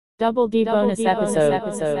Double D bonus episode.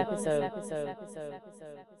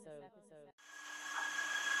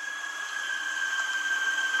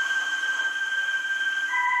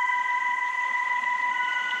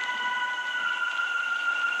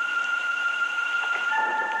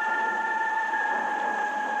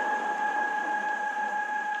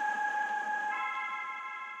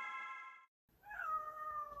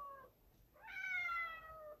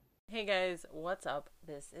 Hey guys, what's up?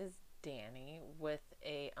 This is Danny with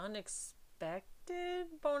a unexpected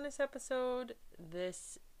bonus episode.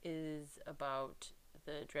 This is about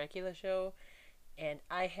the Dracula show, and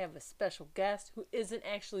I have a special guest who isn't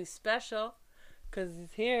actually special because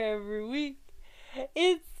he's here every week.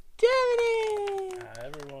 It's Dominic! Hi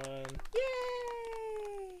everyone.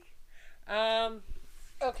 Yay!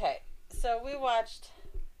 Okay, so we watched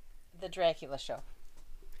the Dracula show.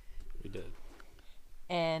 We did.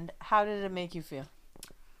 And how did it make you feel?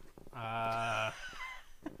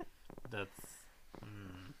 That's.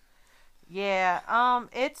 Yeah,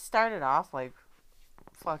 it started off like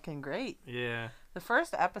fucking great. Yeah. The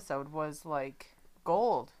first episode was like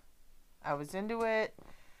gold. I was into it.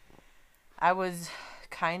 I was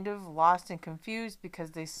kind of lost and confused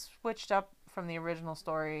because they switched up from the original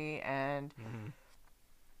story, and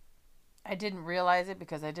I didn't realize it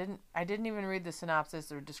because I didn't even read the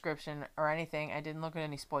synopsis or description or anything. I didn't look at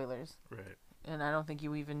any spoilers. Right. And I don't think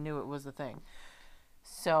you even knew it was a thing.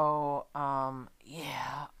 So,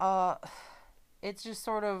 it's just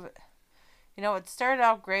sort of, it started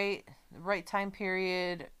out great, the right time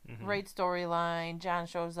period, right storyline. John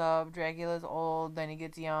shows up, Dracula's old, then he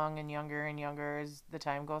gets young and younger as the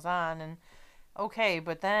time goes on, and okay,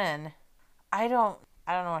 but then I don't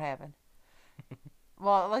know what happened.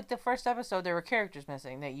 Well, like the first episode, there were characters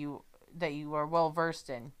missing that you are well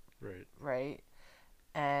versed in. Right. Right?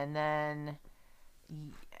 And then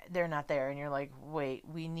they're not there, and you're like, wait,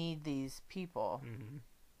 we need these people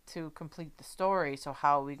to complete the story, so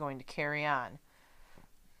how are we going to carry on?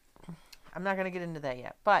 I'm not going to get into that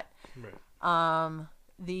yet, but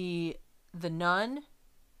the nun,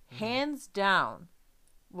 hands down,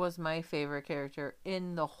 was my favorite character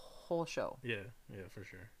in the whole show. Yeah, for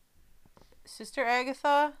sure. Sister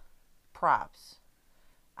Agatha, props.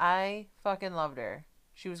 I fucking loved her.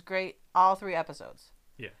 She was great all 3 episodes.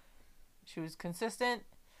 Yeah. She was consistent,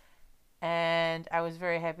 and I was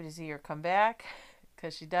very happy to see her come back,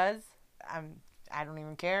 because she does. I don't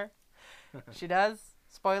even care. She does.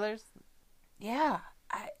 Spoilers. Yeah.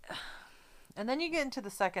 And then you get into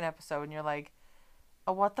the second episode, and you're like,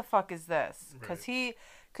 oh, what the fuck is this? Because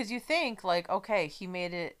you think, like, okay, he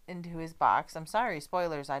made it into his box. I'm sorry,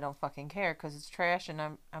 spoilers, I don't fucking care, because it's trash, and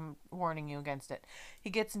I'm warning you against it.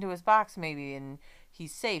 He gets into his box, maybe, and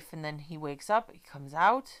he's safe, and then he wakes up, he comes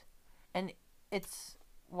out, and it's,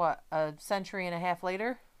 what, a century and a half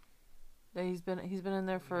later? That he's been in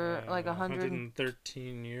there for, like,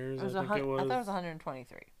 113 years, I think it was. I thought it was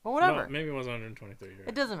 123. But whatever. No, maybe it was 123. Right?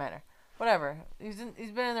 It doesn't matter. Whatever. He's been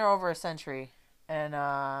in there over a century, and,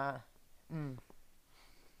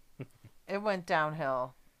 it went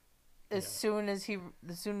downhill as soon as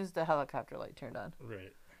the helicopter light turned on.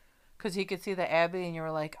 Right. Because he could see the Abbey, and you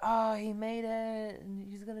were like, oh, he made it, and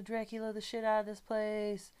he's gonna Dracula the shit out of this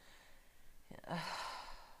place.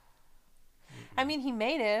 I mean, he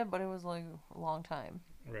made it, but it was like a long time.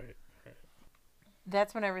 Right.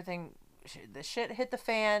 That's when the shit hit the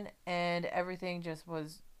fan, and everything just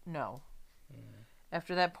was no.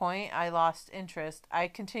 After that point, I lost interest. I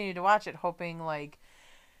continued to watch it, hoping, like,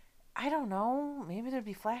 I don't know, maybe there'd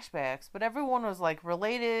be flashbacks, but everyone was like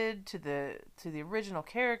related to the original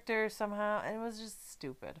character somehow, and it was just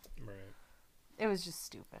stupid. Right. It was just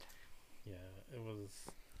stupid. Yeah, it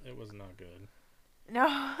was not good. No,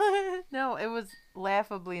 no, it was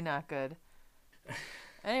laughably not good.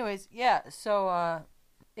 Anyways, yeah, so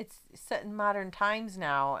it's set in modern times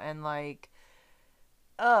now, and like,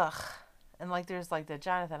 and like there's like the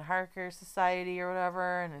Jonathan Harker Society or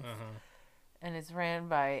whatever, and it's. And it's ran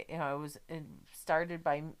by, it started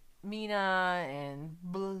by Mina and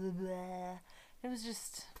blah, blah, blah. It was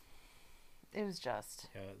just. Yeah,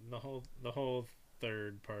 the whole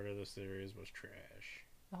third part of the series was trash.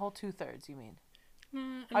 The whole 2/3, you mean?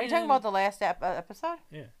 Are you talking about the last episode?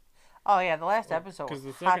 Yeah. Oh, yeah, the last episode was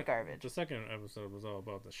hot garbage. The second episode was all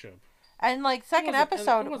about the ship. And, like, second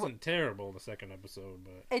episode. It wasn't terrible, the second episode,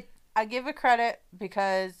 but. I give it credit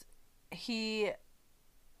because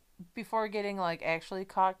before getting, like, actually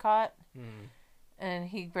caught, and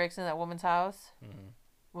he breaks into that woman's house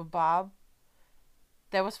with Bob,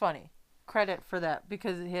 that was funny. Credit for that,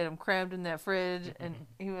 because he had him crammed in that fridge, and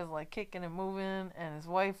he was, like, kicking and moving, and his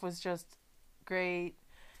wife was just great,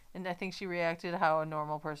 And I think she reacted how a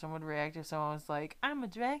normal person would react if someone was like, "I'm a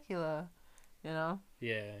Dracula," you know.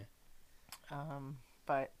 Yeah.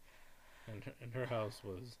 But And her house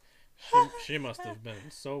was. She must have been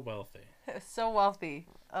so wealthy. so wealthy.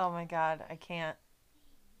 Oh my god, I can't.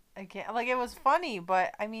 Like, it was funny,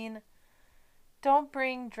 but I mean, don't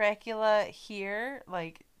bring Dracula here.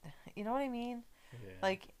 Like, you know what I mean? Yeah.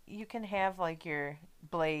 Like, you can have like your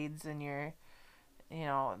Blades and your,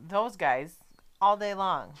 those guys all day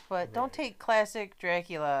long, but don't Right. take classic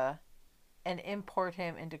Dracula and import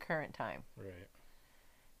him into current time. Right.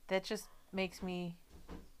 That just makes me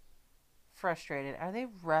frustrated. Are they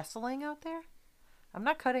wrestling out there? I'm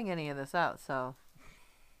not cutting any of this out, so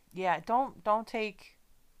yeah, don't take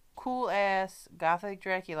cool ass gothic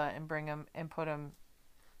Dracula and bring him and put him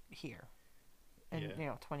here in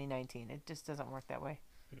Yeah. 2019. It just doesn't work that way.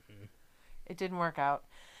 Mm-mm. It didn't work out.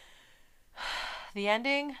 The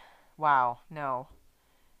ending, wow, no.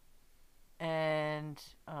 And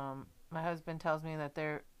my husband tells me that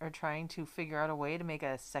they are trying to figure out a way to make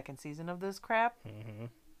a second season of this crap. Mm-hmm.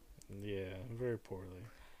 Yeah, very poorly.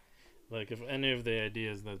 Like, if any of the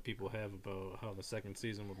ideas that people have about how the second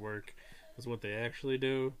season would work is what they actually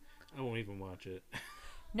do, I won't even watch it.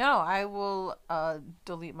 No, I will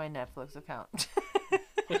delete my Netflix account.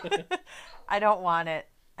 I don't want it.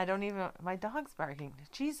 I don't even. My dog's barking.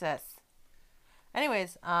 Jesus.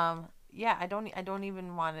 Anyways, yeah, I don't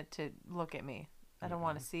even want it to look at me. I don't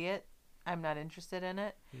want to see it. I'm not interested in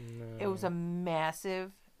it. No. It was a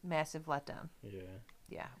massive, massive letdown. Yeah.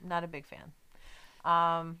 Yeah, I'm not a big fan.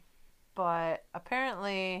 But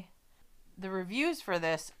apparently the reviews for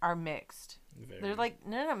this are mixed. Very. They're like,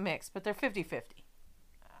 no, not mixed, but they're 50-50,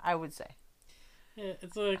 I would say. Yeah,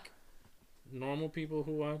 it's like normal people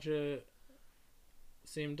who watch it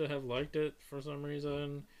seem to have liked it for some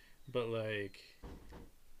reason, but like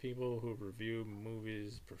people who review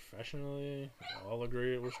movies professionally all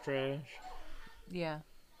agree it was trash. Yeah.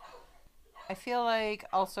 I feel like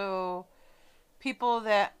also people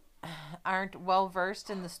that aren't well versed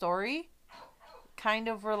in the story kind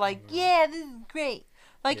of were like, yeah, this is great.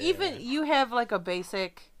 Like, Yeah. even you have like a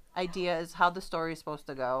basic idea as how the story is supposed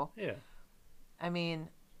to go. Yeah. I mean,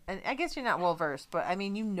 and I guess you're not well versed, but I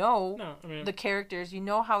mean, you know No, I mean, the characters, you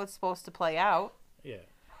know how it's supposed to play out. yeah.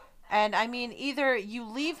 And I mean, either you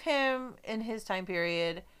leave him in his time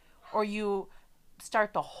period or you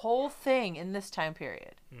start the whole thing in this time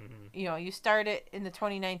period. Mm-hmm. You start it in the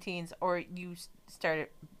 2019s or you start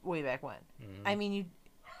it way back when. Mm-hmm. I mean,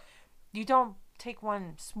 you don't take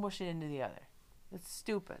one, smush it into the other. It's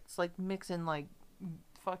stupid. It's like mixing like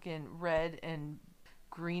fucking red and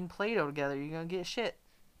green Play-Doh together. You're going to get shit.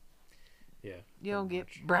 Yeah. You don't get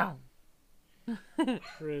much. brown.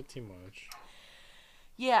 Pretty much.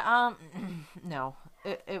 Yeah, no.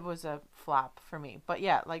 It was a flop for me. But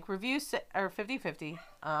yeah, like reviews are 50-50.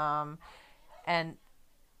 And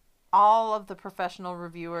all of the professional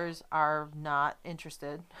reviewers are not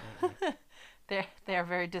interested. They're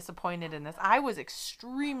very disappointed in this. I was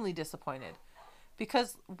extremely disappointed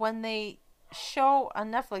because when they show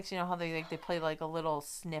on Netflix, you know how they play like a little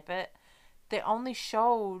snippet. They only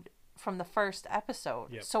showed from the first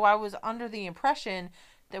episode. Yep. So I was under the impression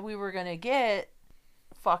that we were gonna get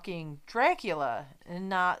fucking Dracula and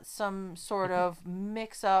not some sort of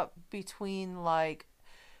mix up between like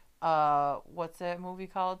what's that movie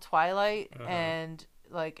called, Twilight, and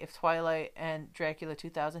like if Twilight and Dracula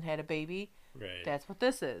 2000 had a baby. Right. That's what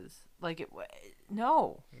this is. Like,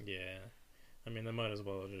 no. Yeah. I mean, they might as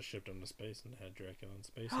well have just shipped him to space and had Dracula in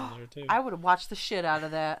space in there too. I would have watched the shit out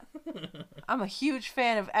of that. I'm a huge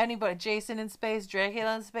fan of anybody. Jason in space,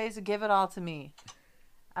 Dracula in space, give it all to me.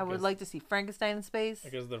 I would guess- like to see Frankenstein in space. I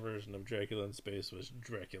guess the version of Dracula in space was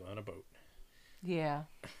Dracula on a boat. Yeah.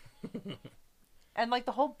 And like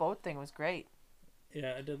the whole boat thing was great.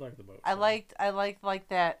 Yeah, I did like the boat. I scene. liked like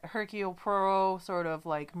that Hercule Poirot sort of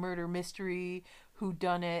like murder mystery, who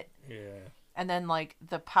done it, Yeah. and then like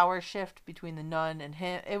the power shift between the nun and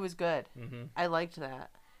him. It was good. Mm-hmm. I liked that.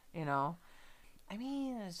 I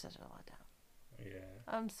mean, it's such a letdown. Yeah.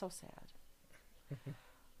 I'm so sad.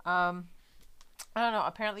 I don't know.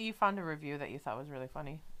 Apparently, you found a review that you thought was really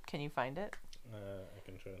funny. Can you find it? I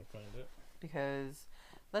can try to find it. Because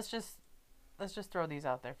let's just throw these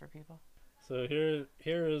out there for people. So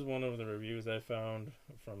here is one of the reviews I found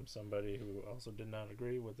from somebody who also did not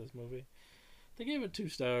agree with this movie. They gave it 2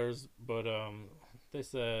 stars, but they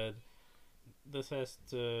said this has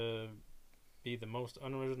to be the most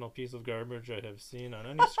unoriginal piece of garbage I have seen on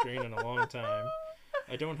any screen in a long time.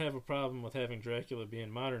 I don't have a problem with having Dracula be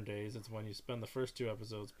in modern days. It's when you spend the first 2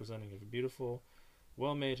 episodes presenting a beautiful,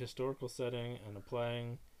 well-made historical setting and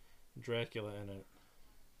applying Dracula in it.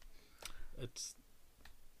 it's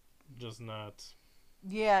just not.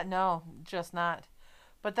 Yeah, no, just not.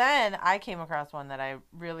 But then I came across one that I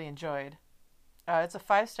really enjoyed. It's a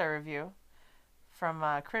 5-star review from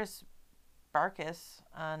Chris Barkus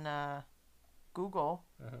on Google.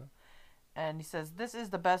 Uh-huh. And he says, "This is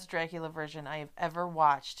the best Dracula version I have ever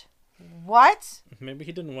watched." What? Maybe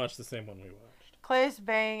he didn't watch the same one we watched. Claes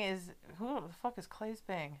Bang is... Who the fuck is Claes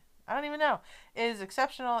Bang? I don't even know. Is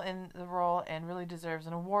exceptional in the role and really deserves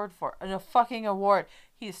an award for it. A fucking award.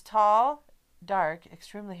 He's tall, dark,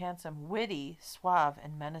 extremely handsome, witty, suave,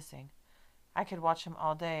 and menacing. I could watch him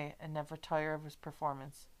all day and never tire of his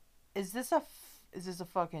performance. Is this a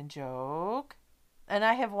fucking joke? And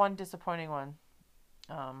I have one disappointing one.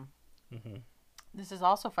 Mm-hmm. This is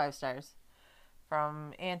also 5 stars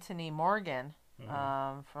from Anthony Morgan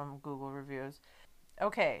Mm-hmm. from Google Reviews.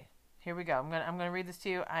 Okay, here we go. I'm gonna read this to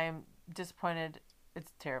you. I am disappointed.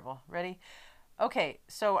 It's terrible. Ready? Okay,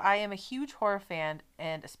 so I am a huge horror fan,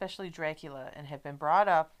 and especially Dracula, and have been brought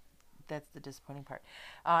up. That's the disappointing part.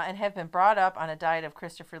 And have been brought up on a diet of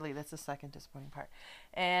Christopher Lee. That's the second disappointing part.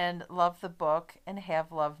 And love the book, and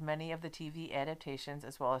have loved many of the TV adaptations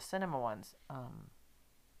as well as cinema ones.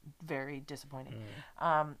 Very disappointing.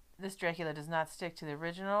 This Dracula does not stick to the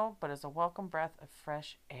original, but is a welcome breath of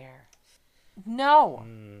fresh air. No!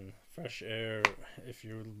 Fresh air, if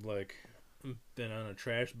you like been on a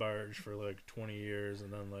trash barge for like 20 years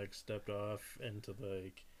and then like stepped off into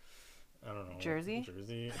like, I don't know, Jersey?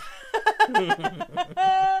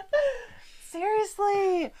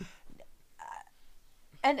 Seriously!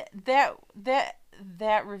 And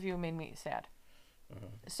that review made me sad.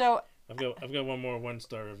 So I've got one more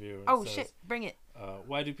 1-star review. Oh shit, bring it.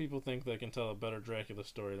 Why do people think they can tell a better Dracula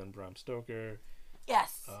story than Bram Stoker?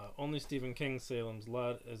 Yes. Only Stephen King's Salem's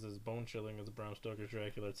Lot is as bone-chilling as Bram Stoker's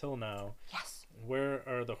Dracula till now. Yes. Where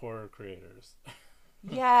are the horror creators?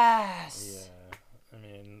 Yes. Yeah. I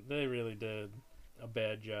mean, they really did a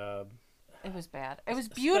bad job. It was bad. It was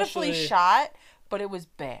beautifully Especially- shot, but it was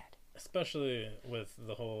bad. Especially with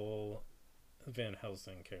the whole Van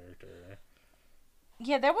Helsing character.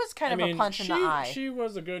 Yeah, that was kind of a punch in the eye. She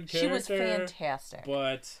was a good character. She was fantastic.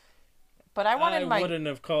 But I wanted I wouldn't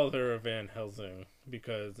have called her a Van Helsing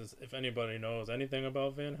because if anybody knows anything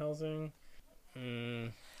about Van Helsing,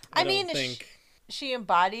 I don't think she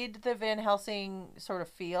embodied the Van Helsing sort of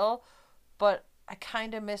feel, but I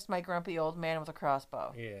kind of missed my grumpy old man with a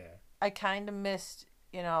crossbow. Yeah. I kind of missed,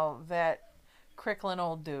 that crickling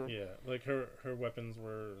old dude. Yeah, like her weapons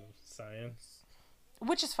were science.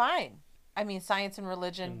 Which is fine. I mean, science and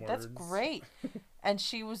religion, And that's words. great. And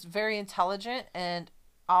she was very intelligent, and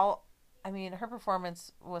her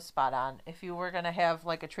performance was spot on. If you were going to have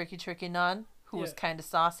like a tricky nun who was kind of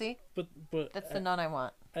saucy, But that's the nun I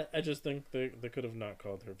want. I just think they could have not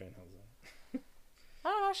called her Van Helsing. I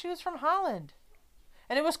don't know, she was from Holland.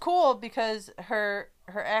 And it was cool because her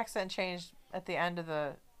accent changed at the end of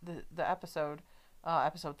the episode,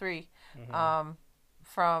 episode 3.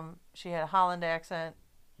 From she had a Holland accent.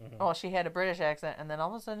 Well, she had a British accent, and then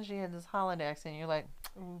all of a sudden she had this Holland accent. You're like,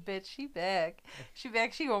 ooh, bitch, she back. She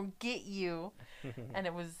back. She gonna get you. And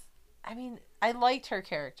it was, I liked her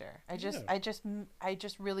character. I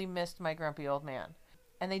just really missed my grumpy old man.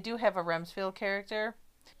 And they do have a Remsfield character.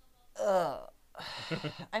 Ugh.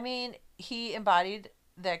 He embodied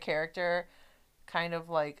that character, kind of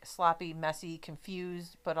like sloppy, messy,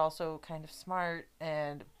 confused, but also kind of smart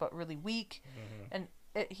but really weak. And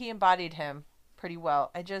he embodied him pretty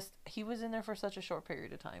well. He was in there for such a short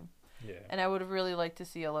period of time. Yeah. And I would have really liked to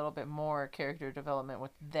see a little bit more character development with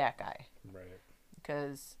that guy. Right.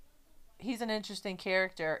 Because he's an interesting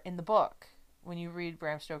character in the book. When you read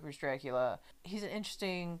Bram Stoker's Dracula, he's an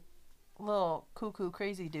interesting little cuckoo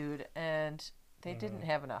crazy dude, and they didn't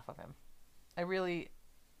have enough of him.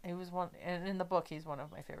 He was one, and in the book he's one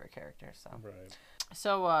of my favorite characters. So, Right.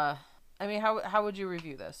 So, how would you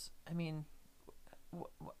review this?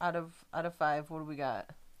 Out of 5, what do we got?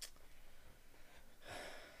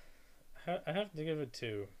 I have to give it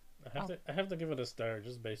 2. I have to give it a star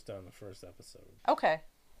just based on the first episode. Okay,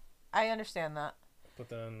 I understand that. But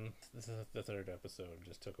then the third episode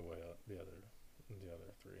just took away the other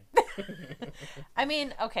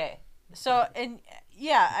 3. Okay. So,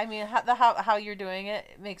 how you're doing it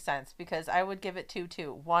makes sense, because I would give it 2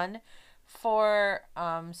 too. 1 for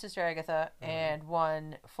Sister Agatha and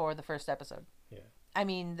 1 for the first episode. Yeah.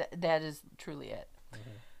 That is truly it.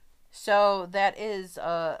 So that is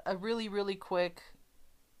a really, really quick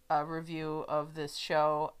review of this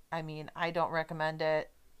show. I don't recommend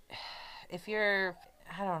it. If you're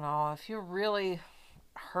really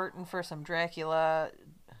hurting for some Dracula,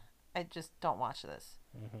 I just don't watch this.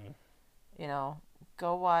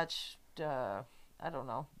 Go watch I don't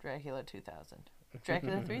know, Dracula 2000,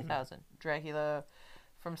 Dracula 3000, Dracula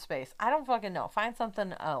from space. I don't fucking know. Find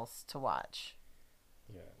something else to watch.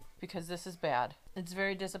 Yeah. Because this is bad. It's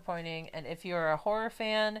very disappointing. And if you're a horror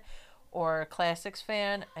fan or a classics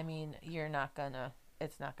fan, I mean,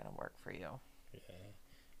 it's not gonna work for you. Yeah.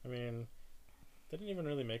 I mean, they didn't even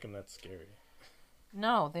really make him that scary.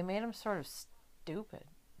 No, they made him sort of stupid.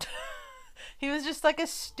 He was just like a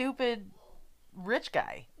stupid rich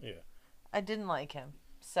guy. Yeah. I didn't like him.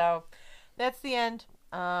 So that's the end.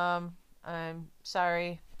 I'm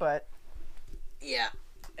sorry, but yeah,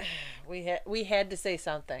 we had to say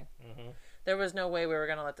something. Mm-hmm. There was no way we were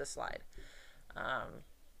gonna let this slide.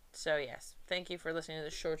 So yes, thank you for listening to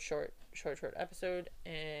this short episode,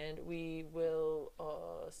 and we will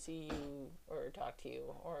see you or talk to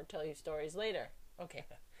you or tell you stories later. Okay,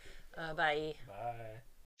 bye. Bye.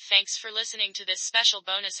 Thanks for listening to this special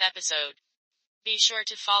bonus episode. Be sure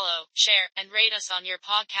to follow, share, and rate us on your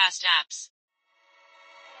podcast apps.